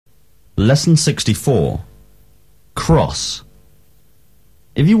Lesson 64. Cross.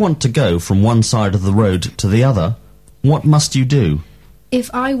 If you want to go from one side of the road to the other, what must you do?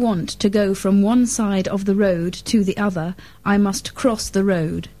 If I want to go from one side of the road to the other, I must cross the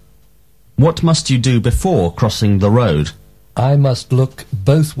road. What must you do before crossing the road? I must look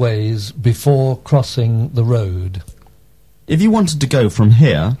both ways before crossing the road. If you wanted to go from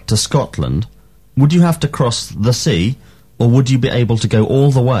here to Scotland, would you have to cross the sea, or would you be able to go all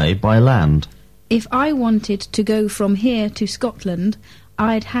the way by land? If I wanted to go from here to Scotland,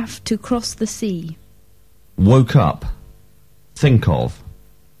 I'd have to cross the sea. Woke up. Think of.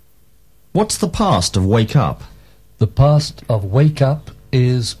 What's the past of wake up? The past of wake up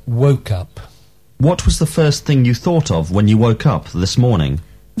is woke up. What was the first thing you thought of when you woke up this morning?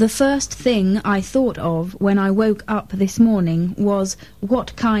 The first thing I thought of when I woke up this morning was,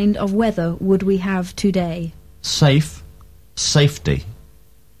 what kind of weather would we have today? Safe. Safety.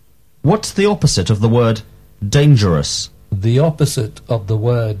 What's the opposite of the word dangerous? The opposite of the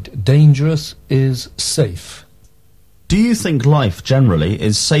word dangerous is safe. Do you think life generally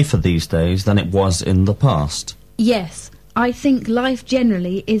is safer these days than it was in the past? Yes, I think life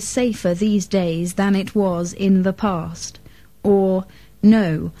generally is safer these days than it was in the past. Or,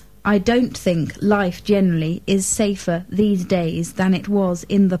 no, I don't think life generally is safer these days than it was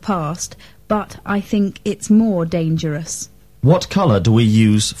in the past, but I think it's more dangerous. What colour do we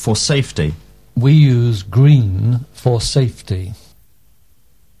use for safety? We use green for safety.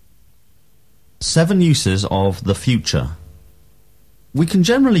 7 uses of the future. We can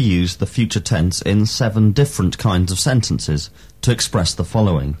generally use the future tense in 7 different kinds of sentences to express the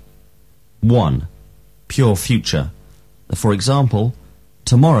following. 1. Pure future. For example,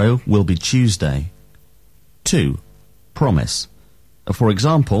 tomorrow will be Tuesday. 2. Promise. For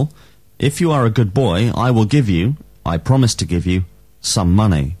example, if you are a good boy, I will give you, I promise to give you, some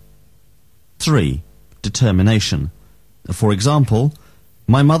money. 3. Determination. For example,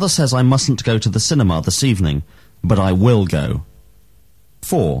 my mother says I mustn't go to the cinema this evening, but I will go.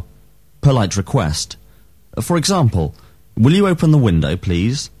 4. Polite request. For example, will you open the window,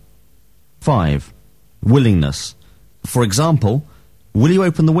 please? 5. Willingness. For example, will you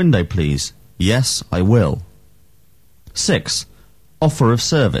open the window, please? Yes, I will. 6. Offer of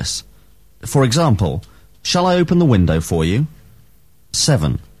service. For example, shall I open the window for you?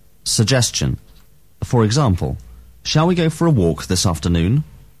 7. Suggestion. For example, shall we go for a walk this afternoon?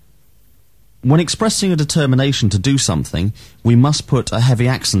 When expressing a determination to do something, we must put a heavy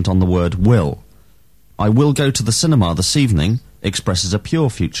accent on the word will. I will go to the cinema this evening expresses a pure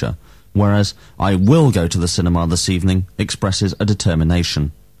future, whereas I will go to the cinema this evening expresses a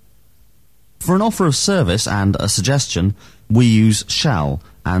determination. For an offer of service and a suggestion, we use shall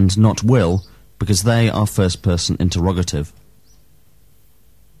and not will because they are first-person interrogative.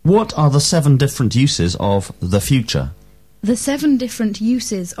 What are the 7 different uses of the future? The 7 different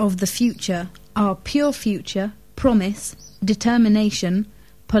uses of the future are pure future, promise, determination,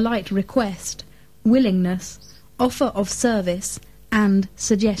 polite request, willingness, offer of service, and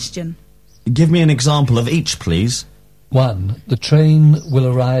suggestion. Give me an example of each, please. 1. The train will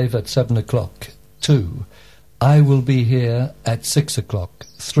arrive at 7 o'clock. 2. I will be here at 6 o'clock.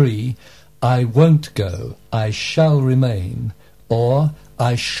 3. I won't go. I shall remain. Or,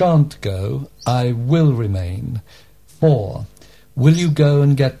 I shan't go. I will remain. 4. Will you go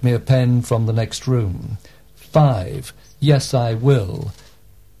and get me a pen from the next room? 5. Yes, I will.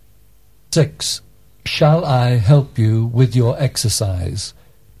 6. Shall I help you with your exercise?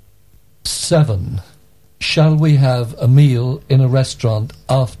 7. Shall we have a meal in a restaurant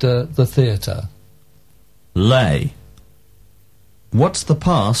after the theatre? Lay. What's the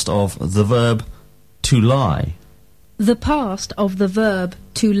past of the verb to lie? The past of the verb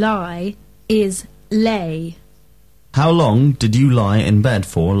to lie is lay. How long did you lie in bed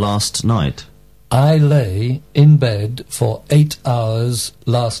for last night? I lay in bed for 8 hours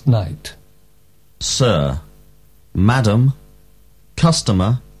last night. Sir, madam,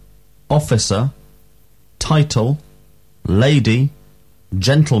 customer, officer, title, lady,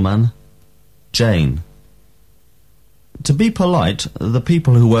 gentleman, Jane. To be polite, the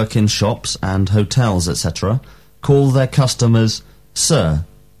people who work in shops and hotels, etc., call their customers sir,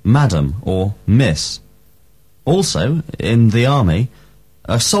 madam, or miss. Also, in the army,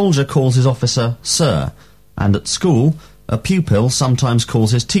 a soldier calls his officer sir, and at school, a pupil sometimes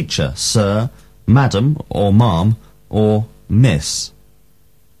calls his teacher sir, madam, or ma'am, or miss.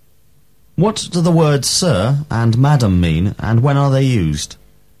 What do the words sir and madam mean, and when are they used?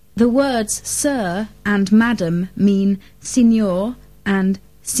 The words sir and madam mean signor and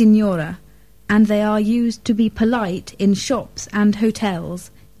signora, and they are used to be polite in shops and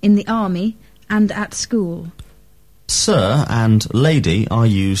hotels. in the army, and at school. Sir and lady are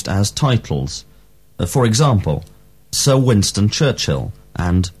used as titles. For example, Sir Winston Churchill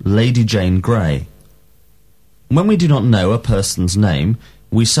and Lady Jane Grey. When we do not know a person's name,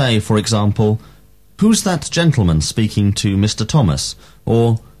 we say, for example, "Who's that gentleman speaking to Mr. Thomas?"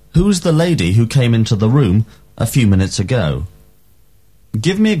 or "Who's the lady who came into the room a few minutes ago?"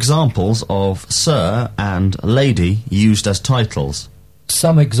 Give me examples of sir and lady used as titles.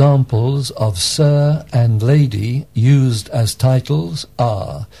 Some examples of sir and lady used as titles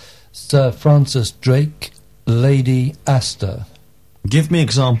are Sir Francis Drake, Lady Astor. Give me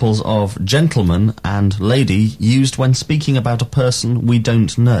examples of gentleman and lady used when speaking about a person we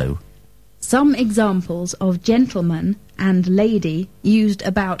don't know. Some examples of gentleman and lady used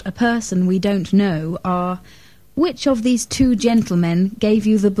about a person we don't know are, "Which of these two gentlemen gave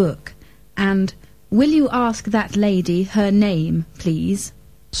you the book?" and "Will you ask that lady her name, please?"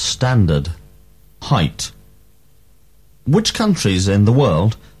 Standard. Height. Which countries in the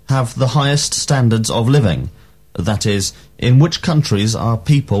world have the highest standards of living? That is, in which countries are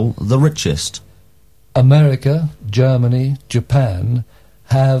people the richest? America, Germany, Japan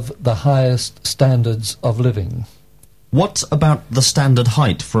have the highest standards of living. What about the standard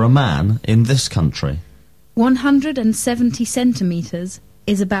height for a man in this country? 170 centimetres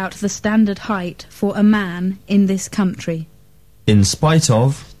is about the standard height for a man in this country. In spite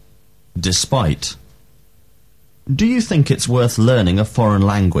of, despite. Do you think it's worth learning a foreign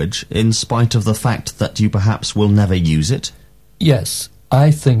language in spite of the fact that you perhaps will never use it? Yes,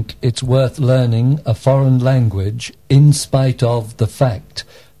 I think it's worth learning a foreign language in spite of the fact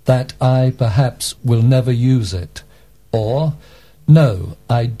that I perhaps will never use it. Or, no,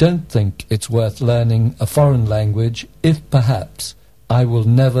 I don't think it's worth learning a foreign language if perhaps I will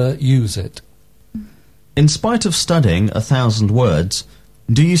never use it. In spite of studying 1,000 words,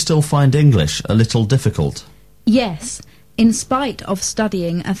 do you still find English a little difficult? Yes, in spite of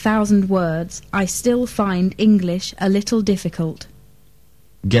studying 1,000 words, I still find English a little difficult.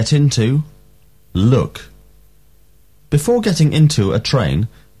 Get into, look. Before getting into a train,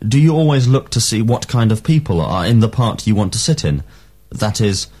 do you always look to see what kind of people are in the part you want to sit in? That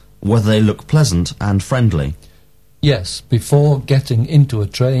is, whether they look pleasant and friendly. Yes, before getting into a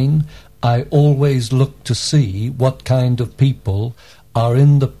train, I always look to see what kind of people are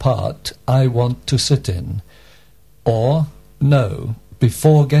in the part I want to sit in. Or, no,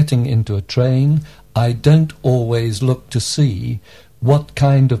 before getting into a train, I don't always look to see what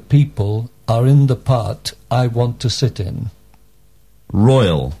kind of people are in the part I want to sit in.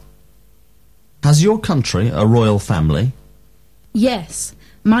 Royal. Has your country a royal family? Yes,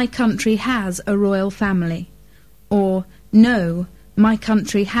 my country has a royal family. Or, no, my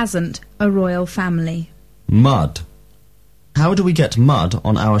country hasn't a royal family. Mud. How do we get mud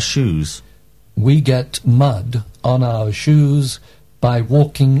on our shoes? We get mud on our shoes by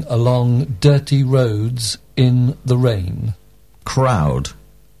walking along dirty roads in the rain. Crowd.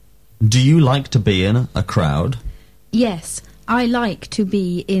 Do you like to be in a crowd? Yes, I like to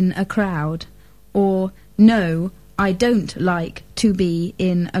be in a crowd. Or, no, I don't like to be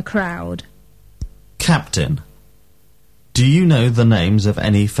in a crowd. Captain. Do you know the names of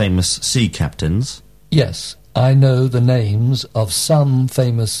any famous sea captains? Yes, I know the names of some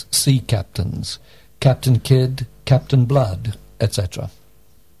famous sea captains. Captain Kidd, Captain Blood, etc.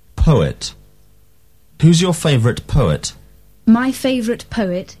 Poet. Who's your favourite poet? My favourite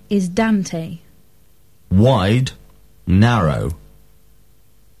poet is Dante. Wide, narrow.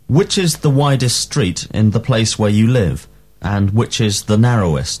 Which is the widest street in the place where you live, and which is the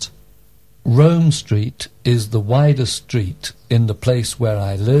narrowest? Rome Street is the widest street in the place where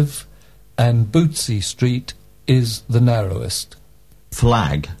I live, and Bootsy Street is the narrowest.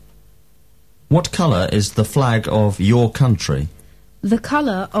 Flag. What colour is the flag of your country? The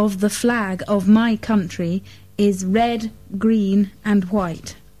colour of the flag of my country is red, green and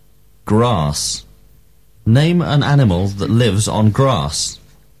white. Grass. Name an animal that lives on grass.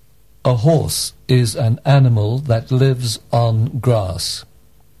 A horse is an animal that lives on grass.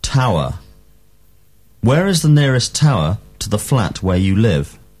 Tower. Where is the nearest tower to the flat where you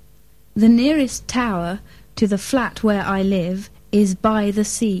live? The nearest tower to the flat where I live is by the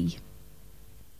sea.